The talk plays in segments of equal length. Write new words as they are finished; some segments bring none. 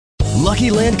Lucky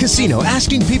Land Casino,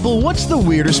 asking people, what's the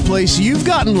weirdest place you've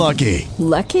gotten lucky?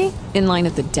 Lucky? In line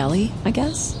at the deli, I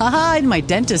guess? Aha, in my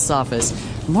dentist's office.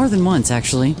 More than once,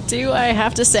 actually. Do I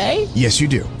have to say? Yes, you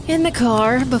do. In the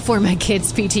car before my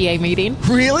kids' PTA meeting.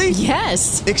 Really?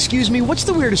 Yes. Excuse me, what's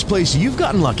the weirdest place you've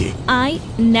gotten lucky? I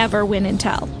never win and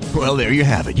tell. Well, there you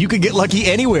have it. You can get lucky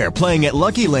anywhere, playing at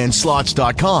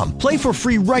LuckyLandSlots.com. Play for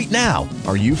free right now.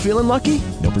 Are you feeling lucky?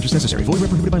 No purchase necessary. Void where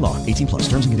prohibited by law. 18+.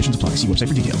 Terms and conditions apply. See website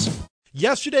for details.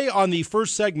 Yesterday on the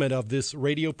first segment of this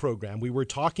radio program, we were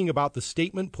talking about the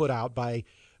statement put out by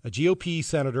a GOP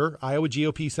senator, Iowa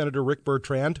GOP Senator Rick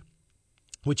Bertrand,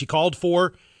 which he called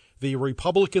for the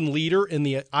Republican leader in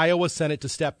the Iowa Senate to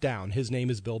step down. His name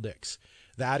is Bill Dix.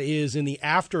 That is in the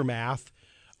aftermath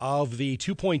of the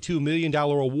 $2.2 million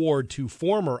award to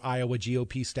former Iowa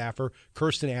GOP staffer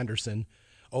Kirsten Anderson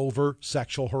over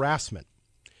sexual harassment.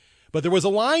 But there was a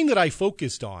line that I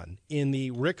focused on in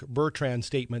the Rick Bertrand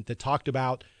statement that talked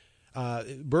about,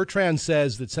 Bertrand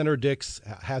says that Senator Dix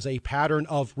has a pattern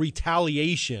of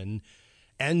retaliation.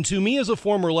 And to me as a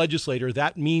former legislator,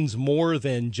 that means more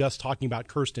than just talking about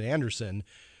Kirsten Anderson.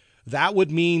 That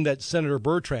would mean that Senator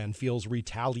Bertrand feels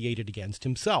retaliated against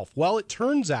himself. Well, it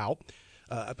turns out,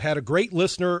 I've had a great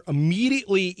listener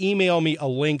immediately email me a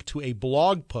link to a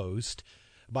blog post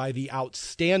by the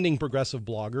outstanding progressive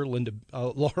blogger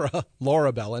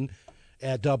Laura Bellin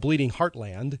at Bleeding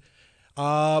Heartland,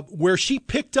 where she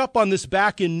picked up on this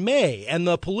back in May, and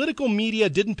the political media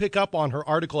didn't pick up on her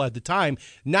article at the time.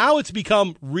 Now it's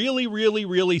become really, really,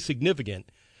 really significant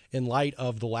in light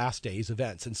of the last day's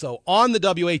events. And so on the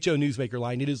WHO Newsmaker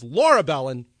line, it is Laura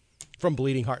Bellin from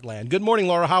Bleeding Heartland. Good morning,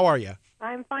 Laura. How are you?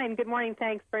 I'm fine. Good morning.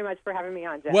 Thanks very much for having me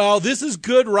on, Jeff. Well, this is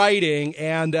good writing,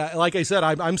 and like I said,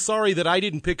 I'm sorry that I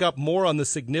didn't pick up more on the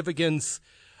significance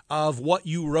of what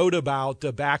you wrote about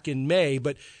back in May,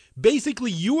 but basically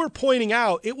you were pointing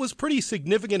out it was pretty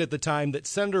significant at the time that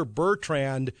Senator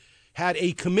Bertrand had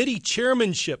a committee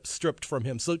chairmanship stripped from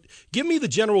him. So give me the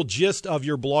general gist of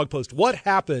your blog post. What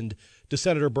happened to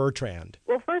Senator Bertrand?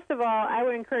 Well, first of all, I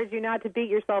would encourage you not to beat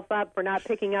yourself up for not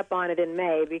picking up on it in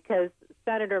May, because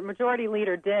Majority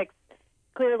Leader Dix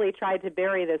clearly tried to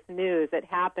bury this news. It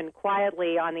happened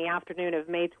quietly on the afternoon of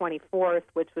May 24th,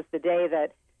 which was the day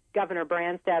that Governor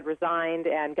Branstad resigned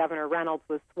and Governor Reynolds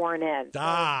was sworn in.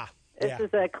 This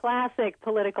is a classic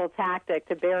political tactic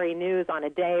to bury news on a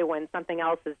day when something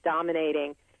else is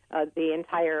dominating the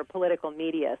entire political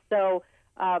media. So,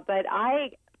 but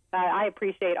I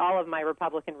appreciate all of my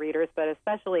Republican readers, but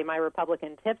especially my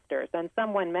Republican tipsters. And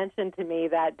someone mentioned to me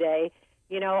that day,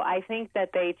 I think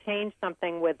that they changed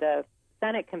something with the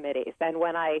Senate committees. And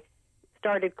when I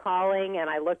started calling and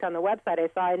I looked on the website, I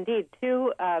saw indeed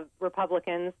two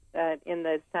Republicans in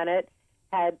the Senate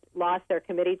had lost their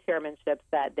committee chairmanships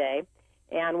that day.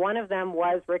 And one of them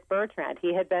was Rick Bertrand.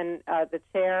 He had been the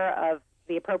chair of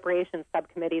the Appropriations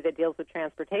Subcommittee that deals with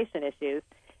transportation issues,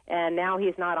 and now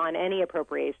he's not on any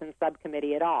Appropriations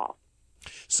Subcommittee at all.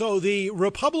 So the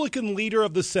Republican leader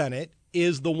of the Senate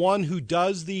is the one who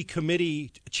does the committee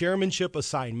chairmanship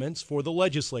assignments for the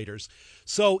legislators.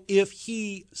 So if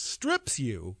he strips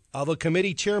you of a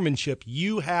committee chairmanship,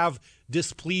 you have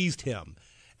displeased him.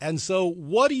 And so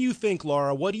what do you think,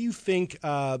 Laura? What do you think?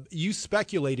 You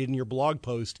speculated in your blog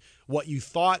post what you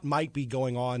thought might be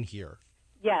going on here.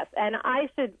 Yes, and I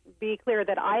should be clear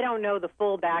that I don't know the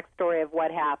full backstory of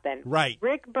what happened. Right.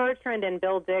 Rick Bertrand and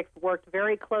Bill Dix worked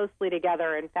very closely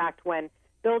together. In fact, when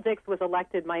Bill Dix was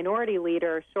elected minority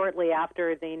leader shortly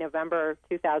after the November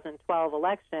 2012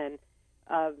 election,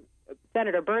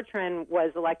 Senator Bertrand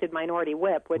was elected minority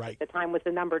whip, which at the time was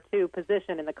the number 2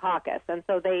 position in the caucus. And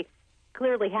so they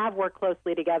clearly have worked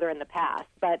closely together in the past.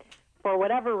 But for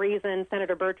whatever reason,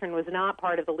 Senator Bertrand was not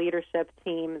part of the leadership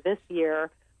team this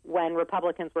year when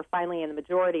Republicans were finally in the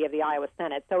majority of the Iowa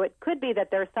Senate. So it could be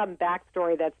that there's some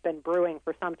backstory that's been brewing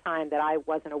for some time that I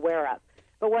wasn't aware of.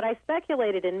 But what I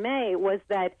speculated in May was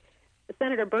that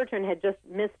Senator Bertrand had just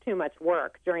missed too much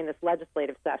work during this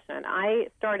legislative session. I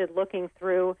started looking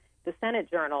through the Senate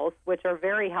journals, which are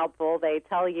very helpful. They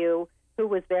tell you who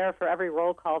was there for every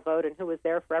roll call vote and who was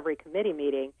there for every committee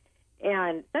meeting.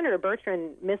 And Senator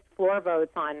Bertrand missed floor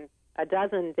votes on a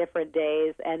dozen different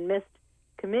days and missed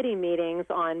committee meetings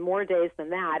on more days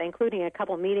than that, including a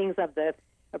couple meetings of the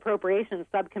Appropriations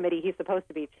Subcommittee he's supposed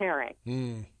to be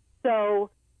chairing.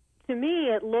 So to me,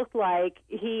 it looked like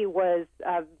he was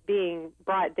being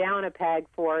brought down a peg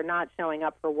for not showing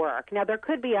up for work. Now, there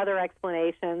could be other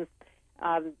explanations.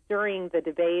 During the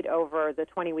debate over the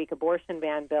 20-week abortion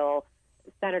ban bill,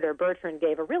 Senator Bertrand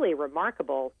gave a really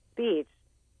remarkable speech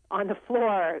on the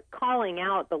floor calling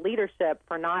out the leadership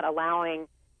for not allowing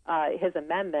his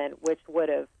amendment, which would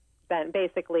have been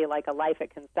basically like a life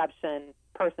at conception,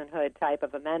 personhood type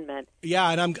of amendment. Yeah,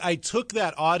 and I took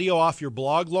that audio off your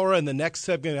blog, Laura, and the next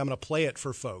segment I'm going to play it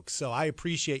for folks. So I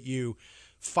appreciate you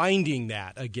finding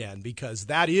that again, because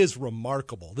that is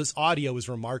remarkable. This audio is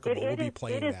remarkable. We'll be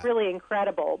playing that. It is really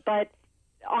incredible. But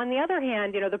on the other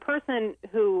hand, the person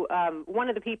who, one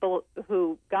of the people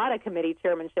who got a committee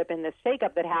chairmanship in this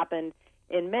shakeup that happened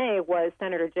in May was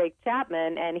Senator Jake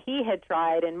Chapman, and he had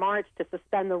tried in March to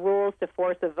suspend the rules to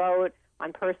force a vote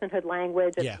on personhood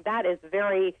language. And that is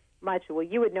very much, well,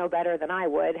 you would know better than I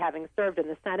would, having served in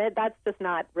the Senate. That's just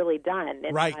not really done in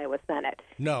the Iowa Senate.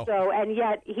 No. So, and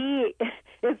yet he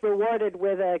is rewarded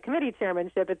with a committee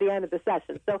chairmanship at the end of the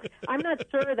session. So I'm not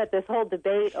sure that this whole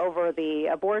debate over the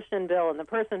abortion bill and the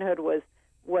personhood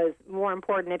was more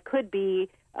important. It could be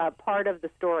part of the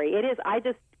story. It is. I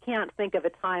just can't think of a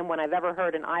time when I've ever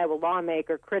heard an Iowa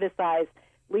lawmaker criticize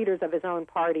leaders of his own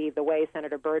party the way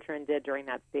Senator Bertrand did during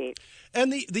that speech.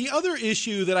 And the other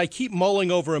issue that I keep mulling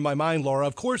over in my mind, Laura,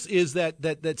 of course, is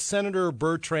that Senator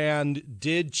Bertrand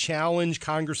did challenge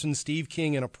Congressman Steve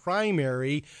King in a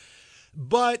primary.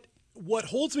 But what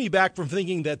holds me back from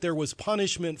thinking that there was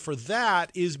punishment for that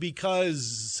is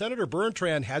because Senator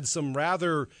Bertrand had some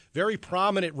rather very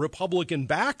prominent Republican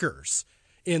backers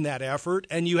in that effort.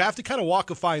 And you have to kind of walk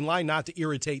a fine line not to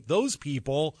irritate those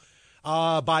people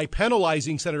by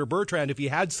penalizing Senator Bertrand if he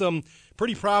had some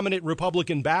pretty prominent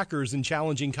Republican backers in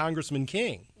challenging Congressman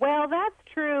King. Well, that's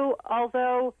true,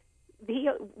 although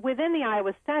within the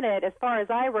Iowa Senate, as far as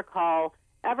I recall,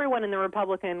 everyone in the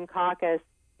Republican caucus,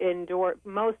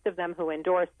 most of them who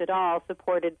endorsed it all,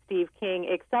 supported Steve King,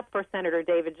 except for Senator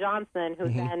David Johnson, who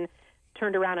then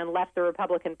turned around and left the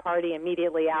Republican Party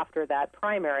immediately after that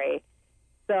primary.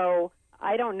 So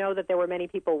I don't know that there were many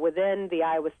people within the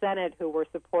Iowa Senate who were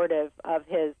supportive of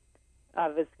his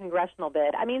congressional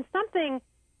bid. I mean, something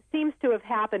seems to have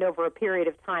happened over a period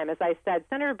of time. As I said,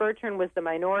 Senator Bertrand was the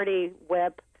minority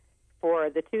whip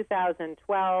for the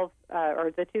 2012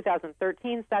 or the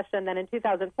 2013 session. Then in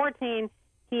 2014,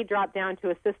 he dropped down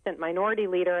to assistant minority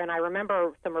leader. And I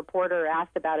remember some reporter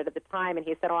asked about it at the time, and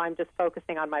he said, I'm just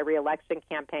focusing on my reelection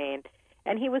campaign.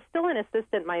 And he was still an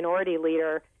assistant minority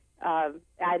leader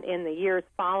in the years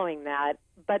following that.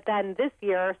 But then this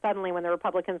year, suddenly when the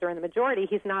Republicans are in the majority,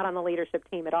 he's not on the leadership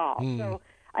team at all. So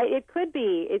it could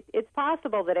be, it's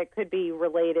possible that it could be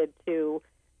related to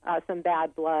some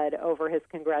bad blood over his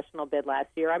congressional bid last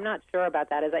year. I'm not sure about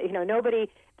that.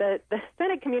 The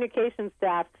Senate communications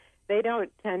staff, they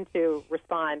don't tend to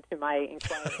respond to my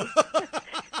inquiries.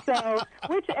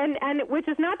 Which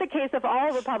is not the case of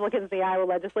all Republicans in the Iowa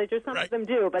legislature. Some of them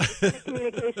do, but the Senate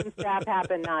communications staff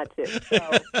happen not to.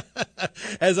 So.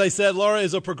 As I said, Laura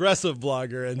is a progressive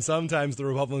blogger, and sometimes the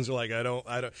Republicans are like, I don't.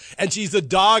 And she's a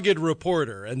dogged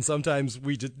reporter, and sometimes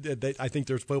I think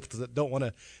there's folks that don't want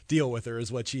to deal with her,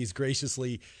 is what she's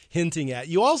graciously hinting at.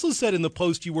 You also said in the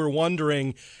post you were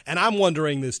wondering, and I'm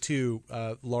wondering this too,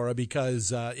 Laura,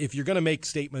 because if you're going to make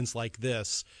statements like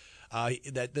this,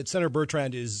 that Senator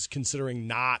Bertrand is considering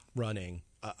not running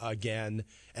again,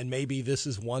 and maybe this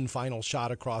is one final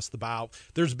shot across the bow.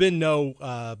 There's been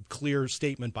no clear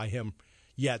statement by him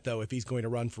yet, though, if he's going to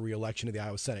run for re-election in the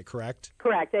Iowa Senate, correct?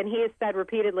 Correct, and he has said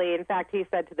repeatedly, in fact, he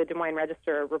said to the Des Moines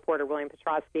Register reporter William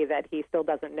Petrosky that he still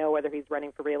doesn't know whether he's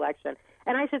running for re-election.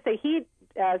 And I should say,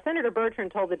 Senator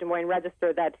Bertrand told the Des Moines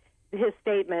Register that his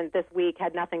statement this week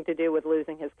had nothing to do with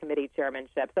losing his committee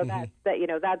chairmanship. So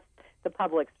that's the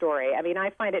public story. I mean,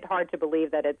 I find it hard to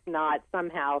believe that it's not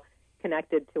somehow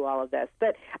connected to all of this.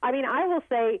 But I mean, I will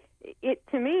say,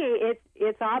 to me,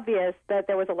 it's obvious that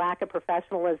there was a lack of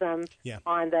professionalism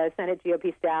on the Senate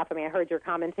GOP staff. I mean, I heard your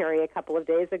commentary a couple of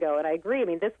days ago, and I agree. I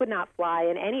mean, this would not fly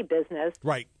in any business.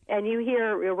 Right. And you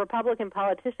hear Republican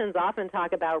politicians often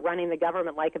talk about running the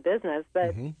government like a business,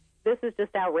 but this is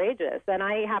just outrageous. And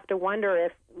I have to wonder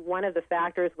if one of the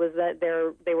factors was that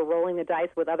they were rolling the dice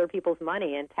with other people's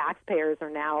money, and taxpayers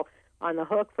are now on the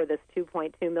hook for this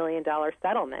 $2.2 million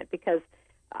settlement, because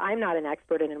I'm not an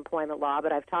expert in employment law,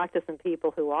 but I've talked to some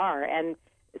people who are, and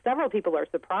several people are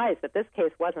surprised that this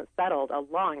case wasn't settled a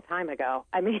long time ago.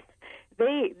 I mean,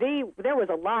 there was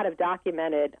a lot of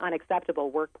documented unacceptable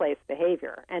workplace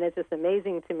behavior, and it's just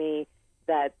amazing to me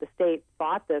that the state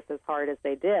fought this as hard as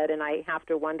they did, and I have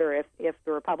to wonder if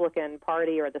the Republican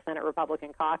Party or the Senate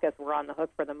Republican caucus were on the hook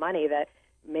for the money, that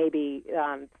maybe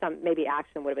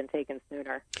action would have been taken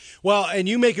sooner. Well, and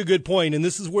you make a good point, and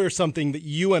this is where something that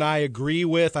you and I agree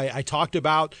with. I talked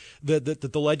about that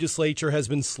the legislature has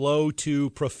been slow to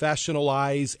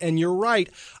professionalize, and you're right.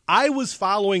 I was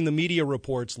following the media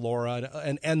reports,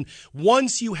 Laura, and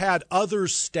once you had other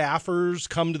staffers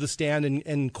come to the stand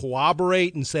and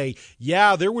corroborate and say,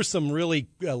 yeah, there was some really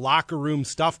locker room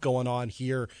stuff going on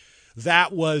here,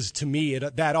 that was, to me,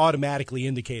 that automatically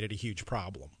indicated a huge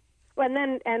problem. Well,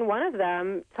 and one of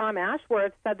them, Tom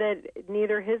Ashworth, said that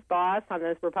neither his boss on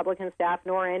this Republican staff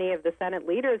nor any of the Senate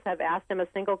leaders have asked him a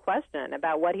single question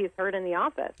about what he's heard in the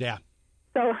office. Yeah.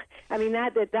 So, I mean,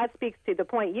 that speaks to the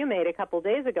point you made a couple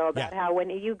days ago about how when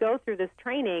you go through this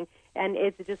training and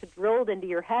it's just drilled into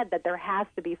your head that there has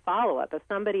to be follow-up. If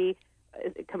somebody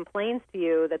complains to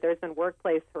you that there's been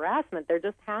workplace harassment, there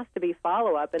just has to be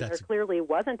follow-up, and there clearly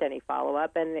wasn't any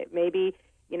follow-up, and maybe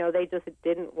they just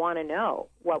didn't want to know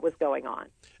what was going on.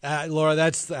 Laura,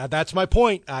 that's my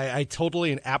point. I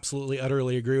totally and absolutely,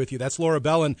 utterly agree with you. That's Laura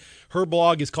Bellin. Her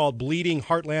blog is called Bleeding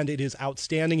Heartland. It is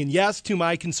outstanding. And yes, to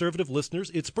my conservative listeners,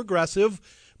 it's progressive,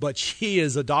 but she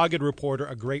is a dogged reporter,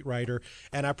 a great writer.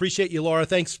 And I appreciate you, Laura.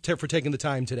 Thanks for taking the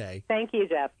time today. Thank you,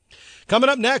 Jeff. Coming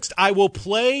up next, I will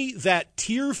play that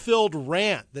tear-filled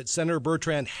rant that Senator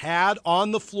Bertrand had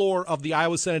on the floor of the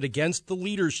Iowa Senate against the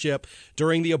leadership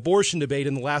during the abortion debate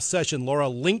in the last session. Laura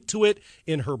linked to it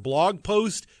in her blog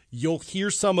post. You'll hear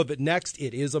some of it next.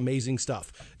 It is amazing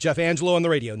stuff. Jeff Angelo on the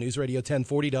radio, News Radio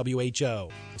 1040 WHO.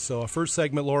 So, first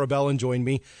segment, Laura Bellin joined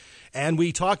me, and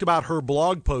we talked about her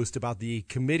blog post about the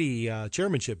committee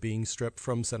chairmanship being stripped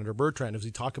from Senator Bertrand as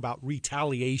we talk about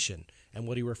retaliation and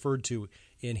what he referred to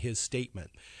in his statement.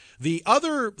 The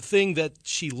other thing that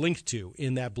she linked to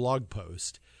in that blog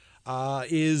post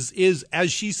is,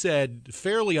 as she said,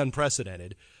 fairly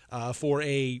unprecedented for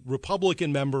a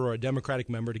Republican member or a Democratic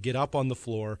member to get up on the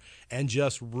floor and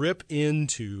just rip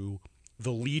into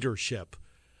the leadership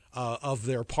of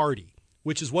their party,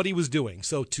 which is what he was doing.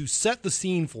 So to set the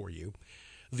scene for you,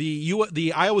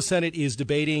 the Iowa Senate is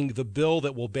debating the bill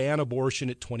that will ban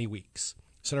abortion at 20 weeks.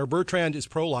 Senator Bertrand is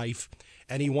pro-life,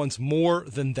 and he wants more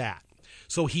than that.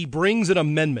 So he brings an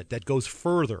amendment that goes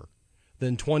further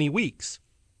than 20 weeks.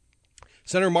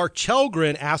 Senator Mark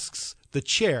Chelgren asks the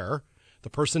chair, the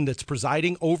person that's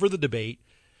presiding over the debate,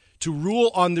 to rule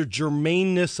on the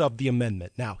germaneness of the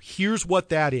amendment. Now, here's what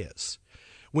that is.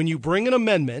 When you bring an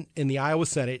amendment in the Iowa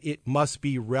Senate, it must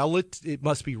be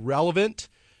relevant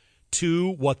to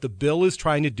what the bill is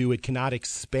trying to do. It cannot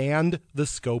expand the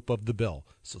scope of the bill.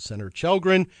 So Senator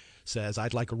Chelgren says,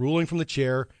 I'd like a ruling from the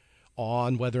chair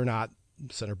on whether or not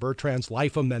Senator Bertrand's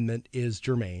life amendment is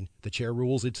germane. The chair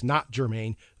rules it's not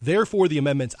germane. Therefore, the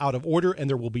amendment's out of order, and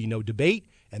there will be no debate,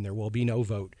 and there will be no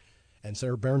vote. And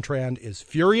Senator Bertrand is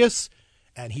furious,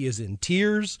 and he is in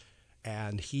tears,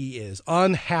 and he is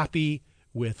unhappy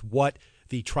with what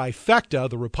the trifecta,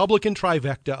 the Republican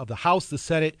trifecta of the House, the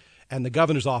Senate, and the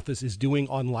governor's office is doing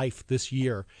on life this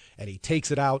year. And he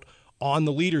takes it out on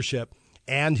the leadership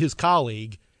and his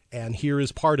colleague, and here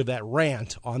is part of that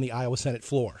rant on the Iowa Senate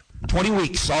floor. 20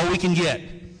 weeks, all we can get.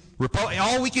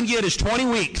 All we can get is 20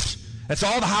 weeks. That's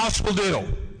all the House will do.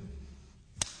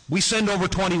 We send over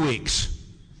 20 weeks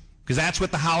because that's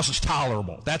what the House is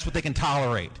tolerable. That's what they can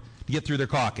tolerate to get through their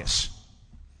caucus.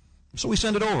 So we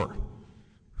send it over.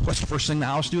 What's the first thing the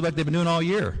House do like they've been doing all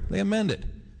year? They amend it.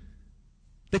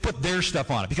 They put their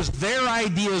stuff on it because their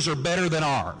ideas are better than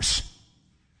ours.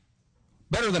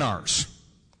 Better than ours.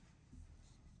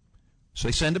 So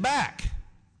they send it back.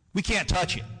 We can't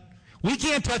touch it. We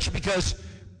can't touch it because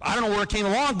I don't know where it came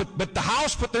along, but the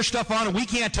House put their stuff on and we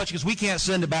can't touch it because we can't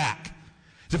send it back.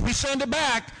 If we send it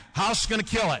back, House is going to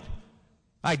kill it.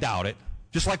 I doubt it.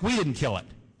 Just like we didn't kill it.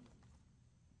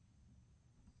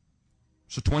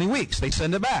 So 20 weeks, they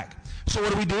send it back. So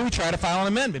what do? We try to file an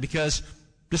amendment because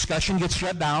discussion gets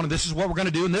shut down, and this is what we're going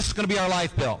to do, and this is going to be our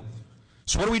life bill.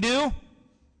 So what do?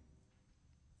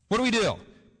 What do?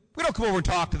 We don't come over and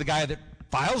talk to the guy that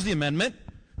files the amendment.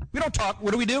 We don't talk.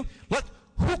 What do?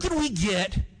 Who can we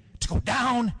get to go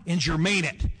down and germane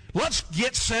it? Let's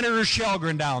get Senator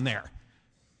Chelgren down there.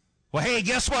 Well, hey,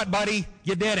 guess what, buddy?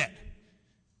 You did it.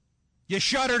 You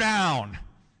shut her down.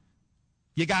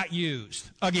 You got used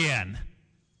again.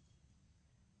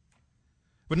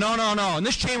 But no. In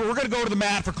this chamber, we're going to go to the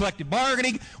mat for collective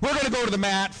bargaining. We're going to go to the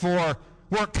mat for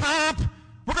work comp.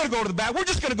 We're going to go to the mat. We're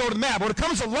just going to go to the mat. But when it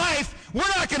comes to life, we're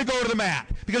not going to go to the mat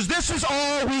because this is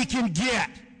all we can get.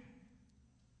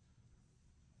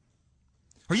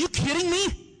 Are you kidding me?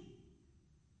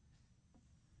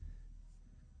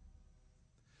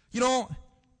 You know,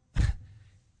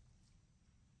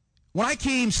 when I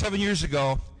came 7 years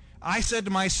ago, I said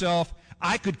to myself,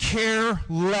 I could care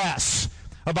less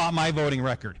about my voting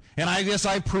record. And I guess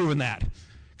I've proven that.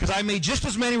 Because I made just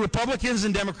as many Republicans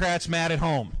and Democrats mad at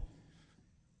home.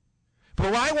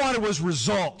 But what I wanted was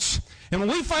results. And when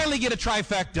we finally get a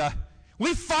trifecta,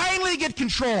 we finally get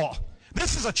control.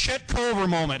 This is a Chet Culver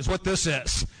moment, is what this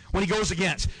is, when he goes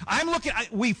against.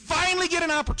 We finally get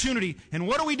an opportunity, and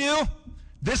what do?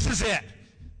 This is it.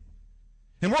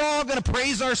 And we're all going to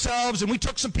praise ourselves, and we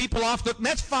took some people off, and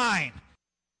that's fine.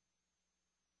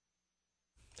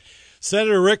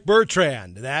 Senator Rick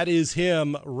Bertrand, that is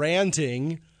him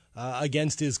ranting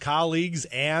against his colleagues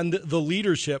and the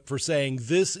leadership for saying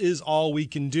this is all we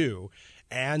can do,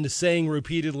 and saying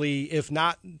repeatedly, if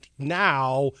not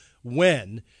now,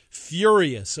 when?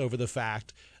 Furious over the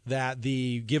fact that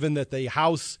given that the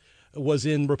House was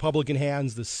in Republican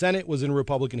hands, the Senate was in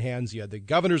Republican hands, you had the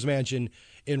governor's mansion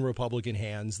in Republican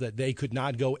hands, that they could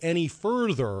not go any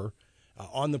further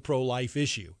on the pro-life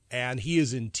issue. And he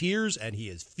is in tears, and he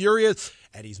is furious,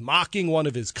 and he's mocking one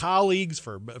of his colleagues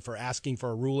for asking for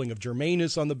a ruling of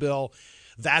germaneness on the bill.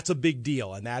 That's a big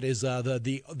deal, and that is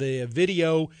the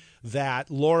video that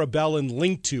Laura Bellin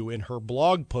linked to in her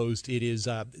blog post. It is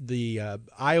the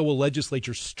Iowa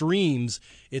legislature streams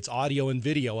its audio and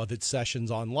video of its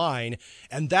sessions online,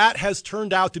 and that has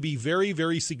turned out to be very,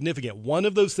 very significant. One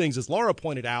of those things, as Laura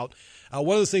pointed out,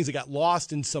 one of those things that got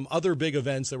lost in some other big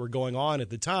events that were going on at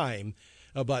the time,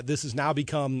 but this has now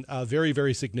become very,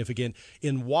 very significant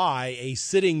in why a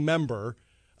sitting member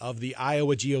of the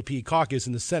Iowa GOP caucus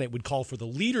in the Senate would call for the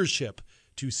leadership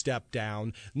to step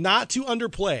down, not to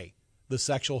underplay the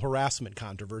sexual harassment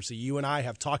controversy. You and I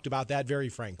have talked about that very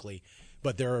frankly,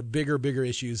 but there are bigger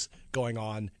issues going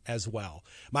on as well.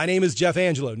 My name is Jeff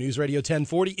Angelo. News Radio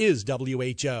 1040 is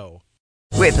WHO.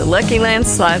 With the Lucky Land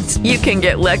Slots, you can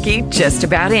get lucky just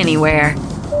about anywhere.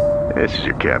 This is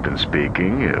your captain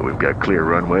speaking. We've got clear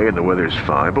runway and the weather's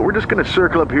fine, but we're just going to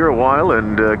circle up here a while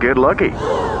and get lucky.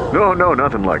 No,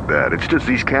 nothing like that. It's just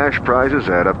these cash prizes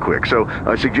add up quick. So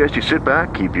I suggest you sit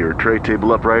back, keep your tray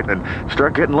table upright, and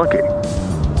start getting lucky.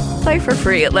 Play for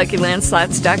free at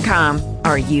LuckyLandSlots.com.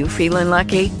 Are you feeling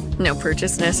lucky? No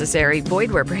purchase necessary.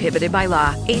 Void where prohibited by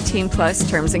law. 18+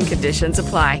 terms and conditions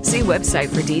apply. See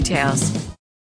website for details.